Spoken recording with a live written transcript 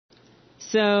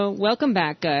So, welcome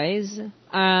back, guys.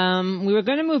 We were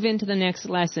going to move into the next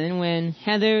lesson when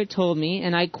Heather told me,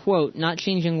 and I quote, not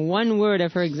changing one word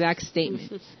of her exact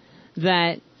statement,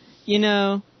 that,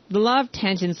 the law of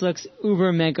tangents looks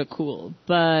uber mega cool,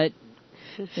 but,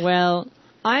 well,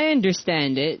 I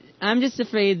understand it. I'm just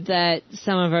afraid that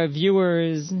some of our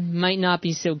viewers might not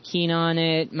be so keen on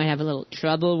it, might have a little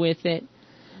trouble with it.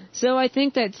 So I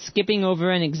think that skipping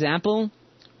over an example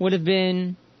would have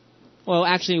been, well,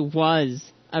 actually was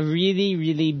a really,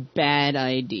 really bad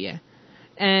idea.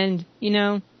 And,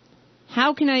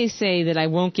 how can I say that I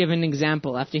won't give an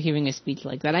example after hearing a speech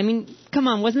like that? I mean, come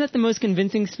on, wasn't that the most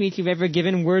convincing speech you've ever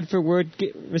given, word for word,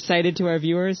 recited to our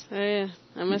viewers? Oh, yeah.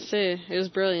 I must say, it was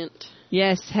brilliant.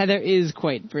 Yes, Heather is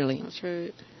quite brilliant. That's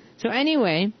right. So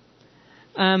anyway,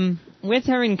 with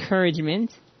her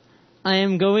encouragement, I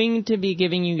am going to be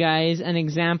giving you guys an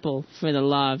example for the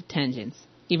law of tangents,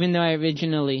 even though I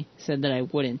originally said that I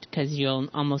wouldn't, because you'll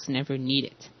almost never need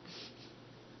it.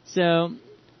 So,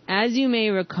 as you may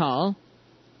recall,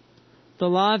 the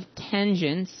law of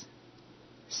tangents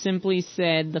simply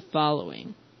said the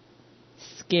following.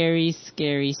 Scary,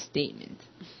 scary statement.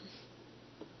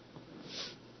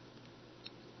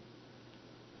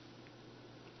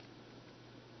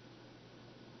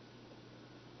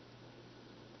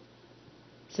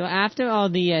 So after all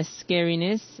the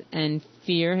scariness and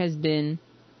fear has been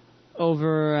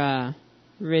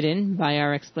overridden by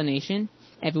our explanation,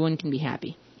 everyone can be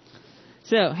happy.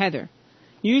 So, Heather,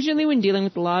 usually when dealing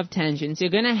with the law of tangents,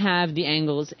 you're going to have the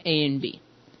angles A and B.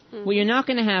 Mm-hmm. What you're not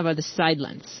going to have are the side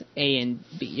lengths A and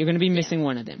B. You're going to be missing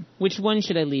one of them. Which one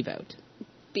should I leave out?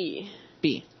 B.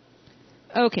 B.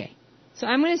 Okay. So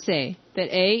I'm going to say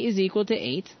that A is equal to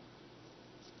 8.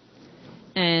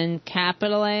 And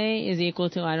capital A is equal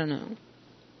to, I don't know.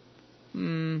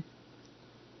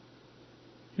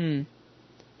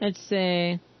 Let's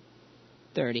say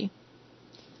 30.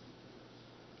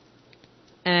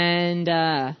 And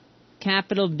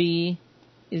capital B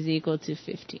is equal to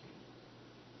 15.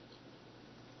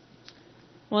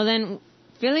 Well then,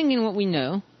 filling in what we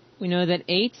know that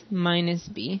 8 minus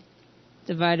B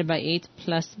divided by 8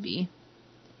 plus B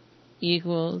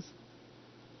equals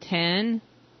 10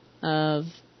 of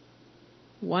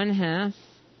 1/2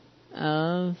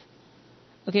 of...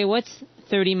 Okay, what's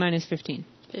 30 minus 15?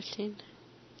 15.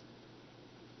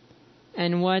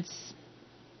 And what's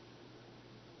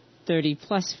 30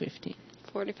 plus 15?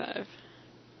 45.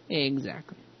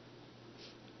 Exactly.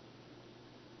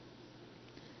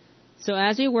 So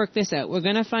as we work this out, we're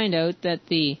going to find out that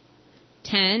the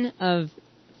 10 of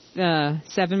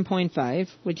 7.5,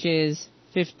 which is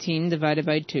 15 divided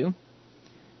by 2,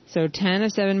 so 10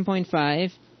 of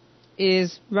 7.5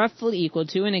 is roughly equal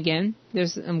to, and again,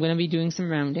 I'm going to be doing some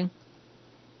rounding.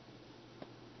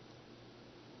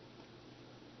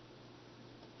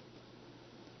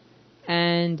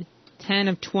 And 10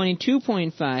 of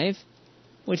 22.5,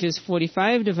 which is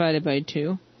 45 divided by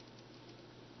 2,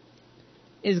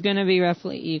 is going to be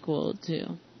roughly equal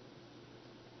to...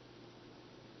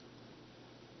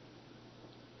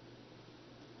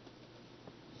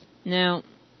 Now,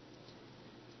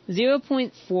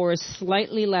 0.4 is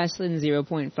slightly less than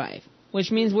 0.5,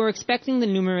 which means we're expecting the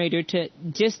numerator to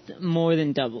just more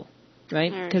than double,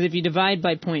 right? Because if you divide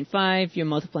by 0.5, you're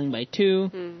multiplying by 2.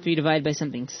 If you divide by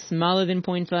something smaller than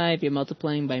 0.5, you're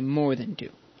multiplying by more than 2.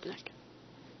 Okay.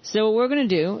 So what we're going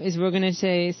to do is we're going to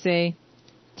say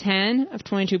 10 of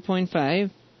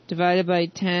 22.5 divided by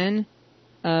 10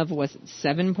 of,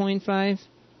 7.5?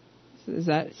 Does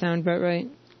that sound about right?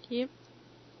 Yep.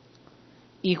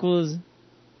 Equals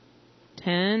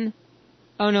 10.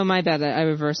 Oh no, my bad. I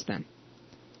reversed them.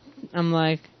 I'm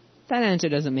like, that answer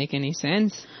doesn't make any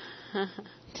sense.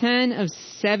 10 of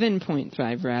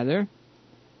 7.5, rather,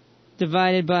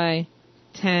 divided by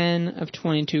 10 of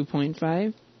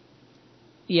 22.5.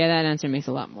 Yeah, that answer makes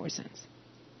a lot more sense.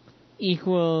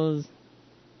 Equals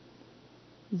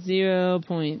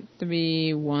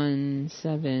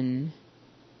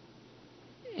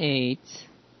 0.3178 ...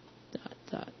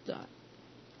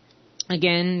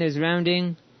 Again, there's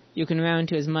rounding. You can round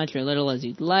to as much or little as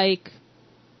you'd like,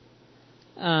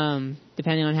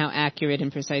 depending on how accurate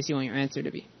and precise you want your answer to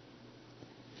be.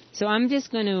 So I'm just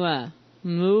going to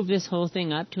move this whole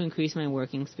thing up to increase my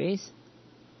working space.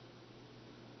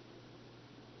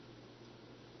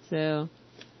 So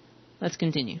let's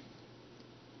continue.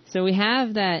 So we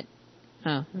have that...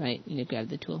 Oh, right, you need to grab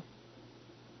the tool.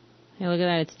 Hey, look at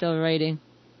that, it's still writing.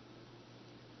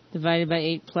 Divided by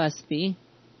 8 plus B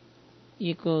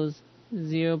equals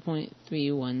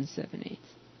 0.3178.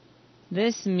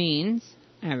 This means,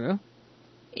 arrow,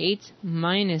 8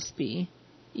 minus B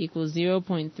equals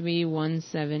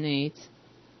 0.3178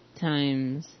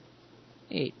 times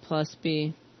 8 plus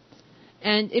b.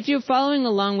 And if you're following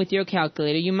along with your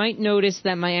calculator, you might notice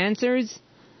that my answers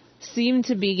seem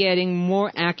to be getting more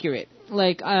accurate.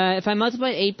 Like, if I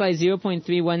multiply 8 by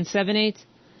 0.3178,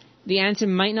 the answer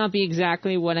might not be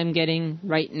exactly what I'm getting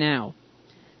right now.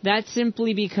 That's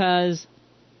simply because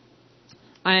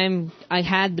I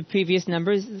had the previous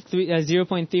numbers,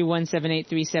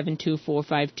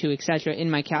 0.3178372452, etc.,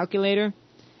 in my calculator,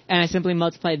 and I simply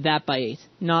multiplied that by 8,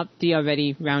 not the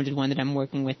already rounded one that I'm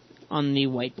working with on the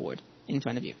whiteboard in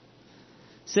front of you.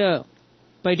 So,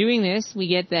 by doing this, we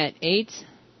get that 8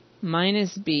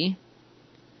 minus b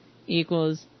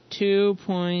equals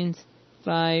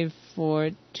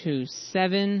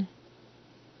 2.5427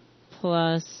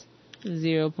 plus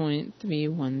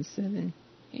 0.3178b.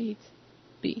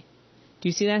 Do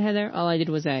you see that, Heather? All I did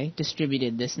was I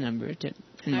distributed this number and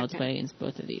multiplied against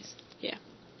both of these. Yeah.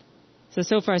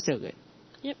 So far, so good.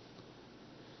 Yep.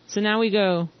 So now we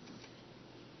go,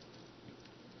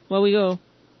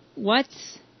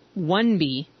 what's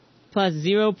 1b plus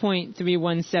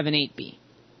 0.3178b?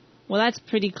 Well, that's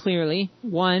pretty clearly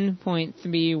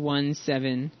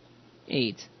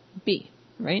 1.3178b,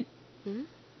 right? Mm-hmm.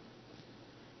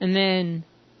 And then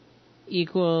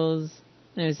equals,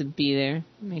 there's a b there.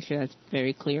 Make sure that's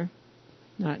very clear.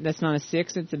 That's not a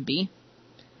 6, it's a b.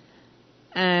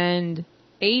 And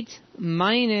 8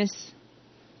 minus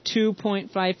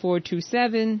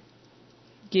 2.5427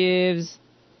 gives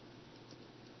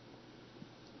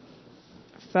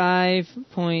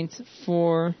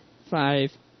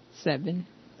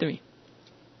 5.4573.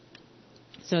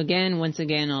 So again, once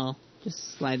again, I'll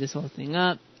just slide this whole thing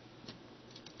up.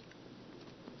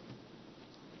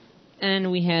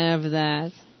 And we have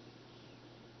that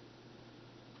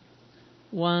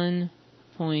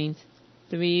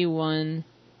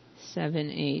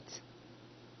 1.3178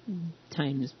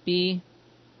 times b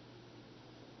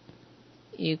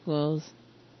equals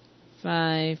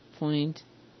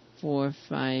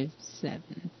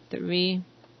 5.4573.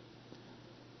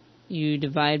 You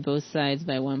divide both sides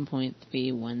by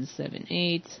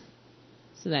 1.3178,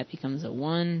 so that becomes a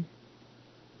 1.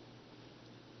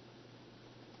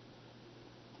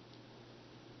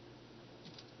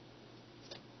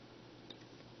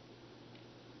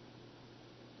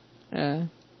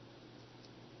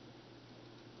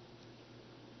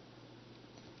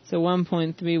 So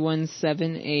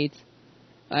 1.3178,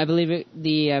 I believe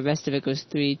the rest of it goes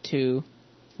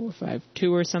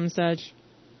 32452 or some such.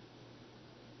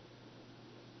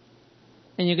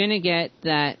 And you're going to get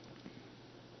that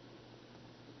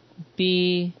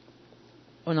b,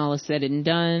 when all is said and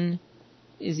done,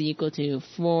 is equal to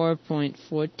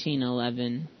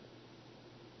 4.1411.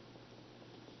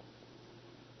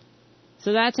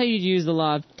 So that's how you'd use the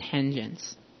law of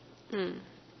tangents.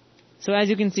 So as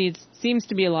you can see, it seems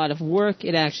to be a lot of work.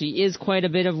 It actually is quite a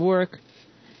bit of work.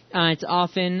 It's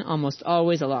often, almost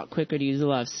always, a lot quicker to use the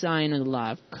law of sine or the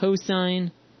law of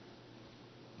cosine.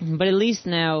 But at least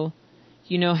now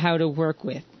you know how to work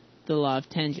with the law of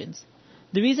tangents.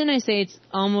 The reason I say it's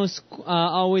almost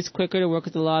always quicker to work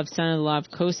with the law of sine or the law of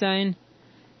cosine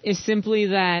is simply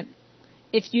that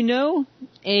if you know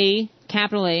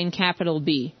capital A and capital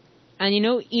B, and you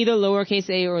know either lowercase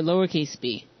a or lowercase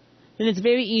b, then it's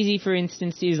very easy, for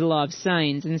instance, to use the law of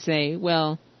sines and say,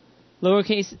 well,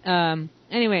 lowercase,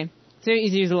 anyway, it's very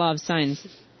easy to use the law of sines,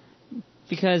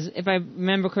 because if I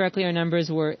remember correctly, our numbers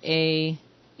were a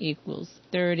equals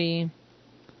 30,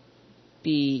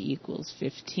 b equals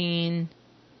 15,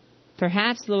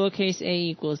 perhaps lowercase a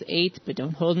equals 8, but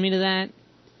don't hold me to that,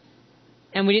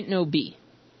 and we didn't know b.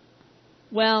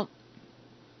 Well,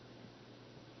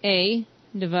 a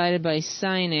divided by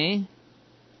sine a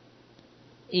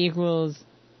equals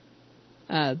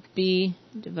b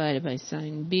divided by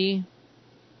sine b.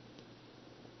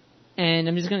 And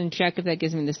I'm just going to check if that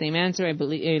gives me the same answer. I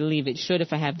believe it should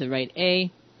if I have the right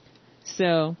a.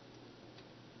 So,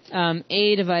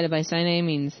 a divided by sine a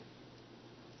means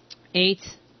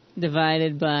 8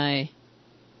 divided by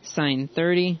sine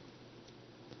 30,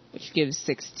 which gives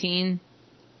 16.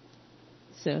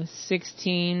 So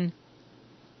 16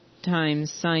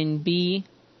 times sine b,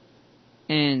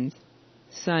 and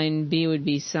sine b would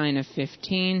be sine of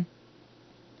 15,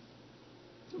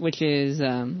 which is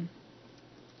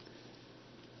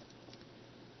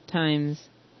times,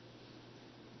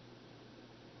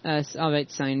 I'll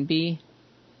write sine b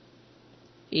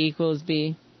equals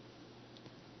b.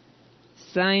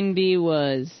 Sine b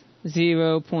was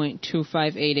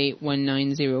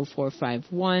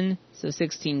 0.258819041, so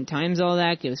 16 times all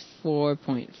that gives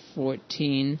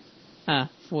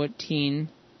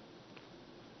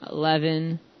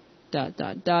 1411.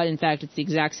 In fact, it's the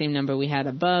exact same number we had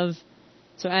above.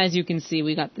 So as you can see,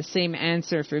 we got the same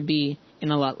answer for B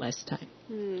in a lot less time.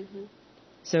 Mm-hmm.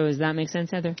 So does that make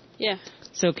sense, Heather? Yeah.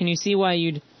 So can you see why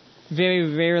you'd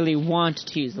very rarely want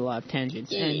to use the law of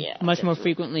tangents and much more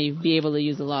frequently be able to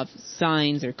use the law of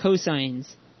sines or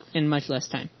cosines in much less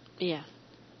time? Yeah.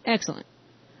 Excellent.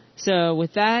 So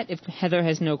with that, if Heather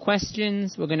has no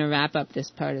questions, we're going to wrap up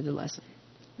this part of the lesson.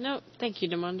 No, thank you,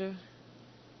 Demondo.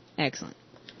 Excellent.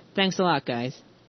 Thanks a lot, guys.